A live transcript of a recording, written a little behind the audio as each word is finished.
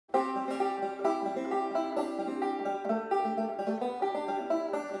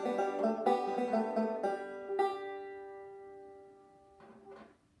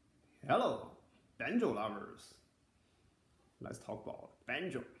Hello, banjo lovers. Let's talk about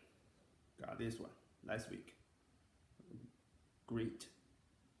banjo. Got this one last week. Great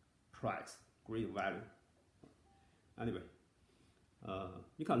price, great value. Anyway,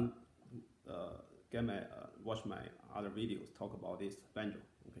 you can watch my other videos talk about this banjo.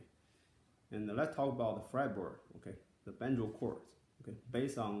 Okay, and let's talk about the fretboard. Okay, the banjo chords. Okay,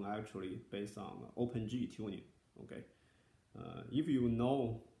 based on open G tuning. Okay, if you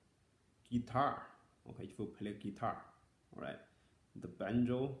know guitar, okay, if you play guitar, all right, the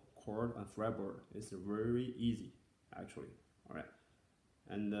banjo chord and fretboard is very easy actually, all right.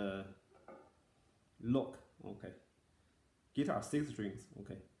 And look, okay, guitar 6 strings,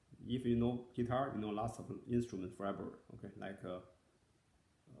 okay. If you know guitar, you know lots of instrument fretboard, okay, like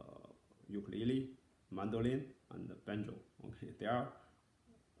ukulele, mandolin, and banjo. Okay, there are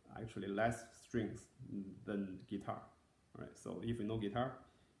actually less strings than guitar. All right, so if you know guitar,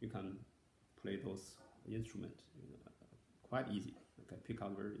 you can play those instruments quite easy. Okay, pick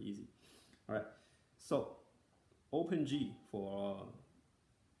up very easy. All right, so open G for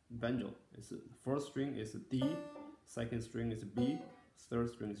banjo is first string is D, second string is B, third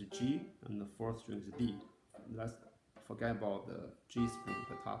string is G, and the fourth string is D. Let's forget about the G string,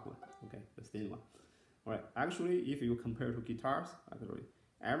 the top one. Okay, the thin one. All right, actually, if you compare to guitars, actually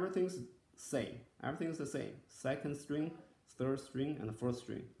everything's same. Everything's the same. Second string, third string, and fourth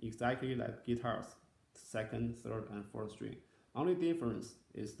string, exactly like guitars. Second, third, and fourth string. Only difference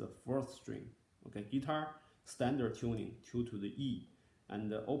is the fourth string. Okay, guitar standard tuning 2 to the E,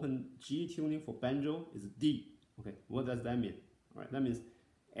 and the open G tuning for banjo is D. Okay, what does that mean? All right, that means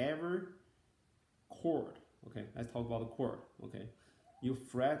every chord. Okay, let's talk about the chord. Okay, you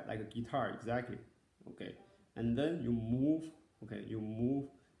fret like a guitar exactly. Okay, and then you move. Okay, you move.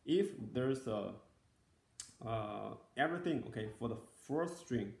 If there's a everything, okay, for the fourth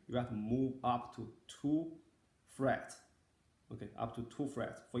string, you have to move up to 2 frets. Okay, up to 2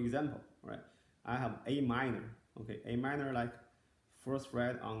 frets. For example, right, I have A minor. Okay, A minor like first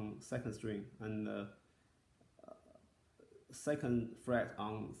fret on second string, and second fret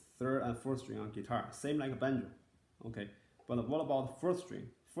on third and fourth string on guitar. Same like a banjo. Okay, but what about the first string?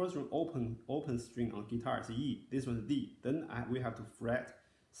 First string open string on guitar is E. This one is D. Then we have to fret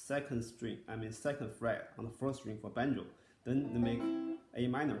second fret on the first string for banjo. Then they make A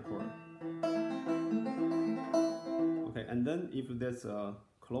minor chord. Okay, and then if there's a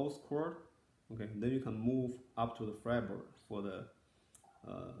closed chord, okay, then you can move up to the fretboard for the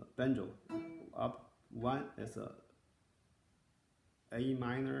banjo. Up one is A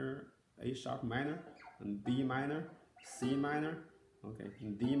minor, A sharp minor, and B minor, C minor, okay,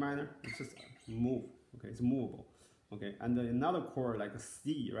 and D minor. It's just move. Okay, it's movable. Okay, and then another chord like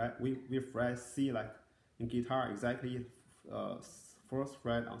C, right? We fret C like in guitar exactly first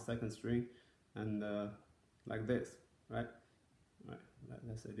fret on second string, and like this, right? Right.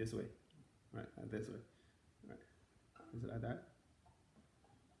 Let's say this way, right? Like this way, right? Is it like that?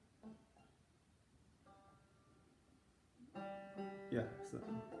 Yeah. So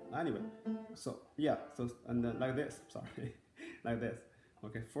anyway, so yeah. So and then like this. Sorry, like this.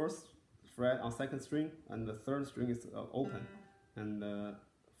 Okay. First fret on second string, and the third string is open, and the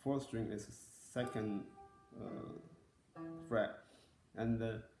fourth string is second fret, and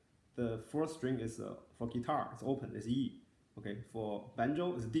the fourth string is for guitar, it's open, it's E. Okay, for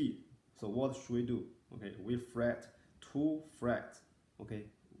banjo is D. So what should we do? Okay, we fret 2 frets. Okay,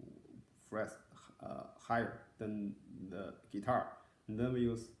 frets higher than the guitar, and then we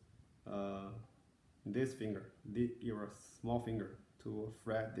use this finger, your small finger, to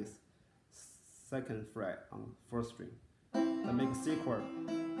fret this second fret on first string. That makes C chord.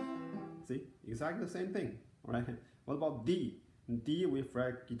 See, exactly the same thing, right? What about D? In D we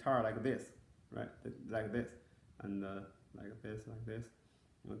fret guitar like this, right? Like this, and like this.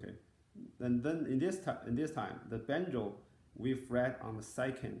 Okay, and then in this time, the banjo we fret on the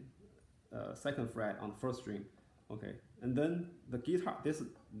second fret on first string. Okay, and then the guitar,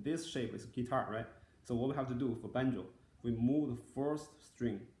 this shape is guitar, right? So what we have to do for banjo, we move the first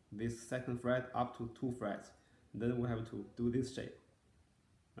string, this second fret, up to 2 frets. Then we have to do this shape,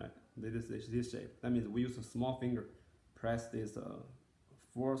 right? This shape. That means we use a small finger, press this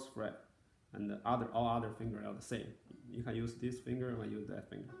fourth fret, and the all other fingers are the same. You can use this finger or use that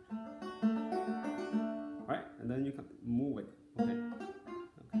finger. Right, and then you can move it. Okay.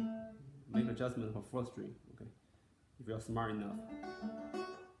 Okay. Make adjustment for fourth string. Okay, if you're smart enough.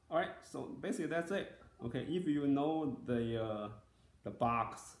 All right, so basically that's it. Okay, if you know the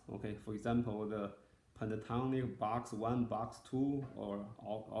box, okay, for example, the pentatonic box 1, box 2, or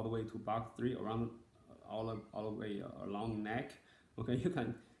all the way to box 3, around all the way along the neck. Okay, you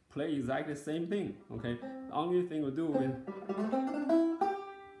can play exactly the same thing. Okay, the only thing you do is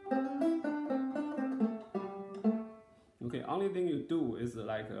only thing you do is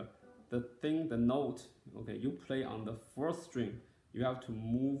like the note. Okay, you play on the fourth string. You have to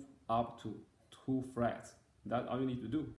move up to 2 frets. That's all you need to do.